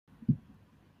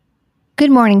Good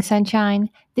morning,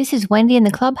 sunshine. This is Wendy in the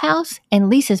clubhouse, and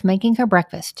Lisa's making her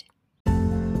breakfast.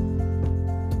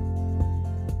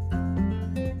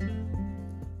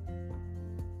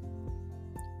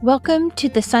 Welcome to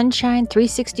the Sunshine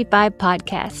 365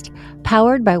 podcast,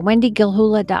 powered by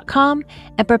WendyGilhula.com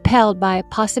and propelled by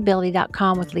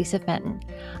Possibility.com with Lisa Fenton.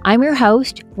 I'm your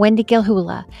host, Wendy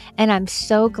Gilhula, and I'm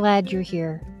so glad you're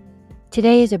here.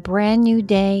 Today is a brand new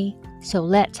day, so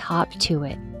let's hop to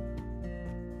it.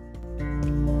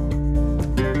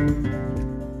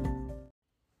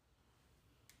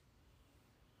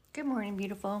 Good morning,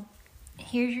 beautiful.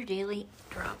 Here's your daily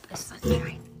drop of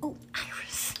sunshine. Oh,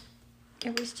 Iris.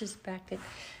 Iris just backed it.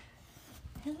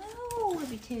 Hello,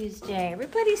 happy Tuesday.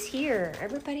 Everybody's here.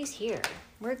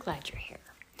 We're glad you're here.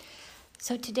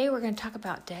 So today we're going to talk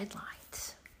about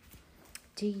deadlines.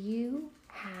 Do you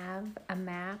have a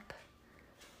map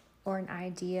or an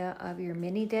idea of your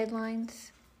mini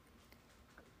deadlines?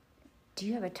 Do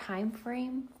you have a time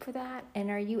frame for that? And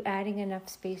are you adding enough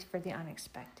space for the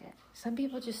unexpected? Some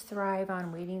people just thrive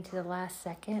on waiting to the last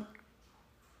second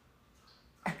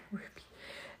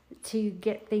to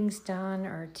get things done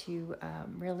or to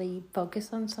really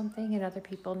focus on something, and other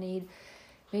people need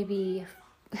maybe,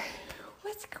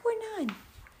 what's going on,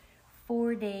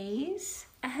 4 days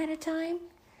ahead of time.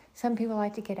 Some people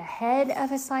like to get ahead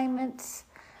of assignments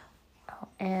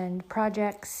and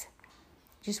projects.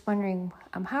 Just wondering,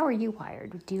 how are you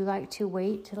wired? Do you like to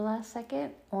wait to the last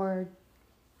second, or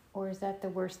is that the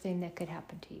worst thing that could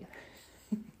happen to you?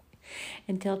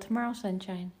 Until tomorrow,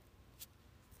 sunshine.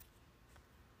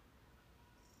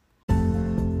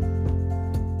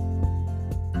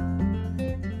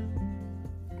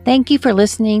 Thank you for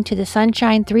listening to the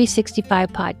Sunshine 365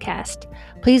 podcast.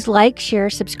 Please like, share,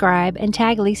 subscribe, and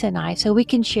tag Lisa and I so we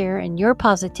can share in your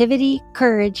positivity,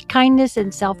 courage, kindness,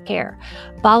 and self-care.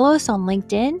 Follow us on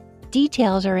LinkedIn.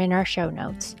 Details are in our show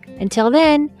notes. Until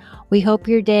then, we hope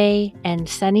your day and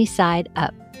sunny side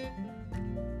up.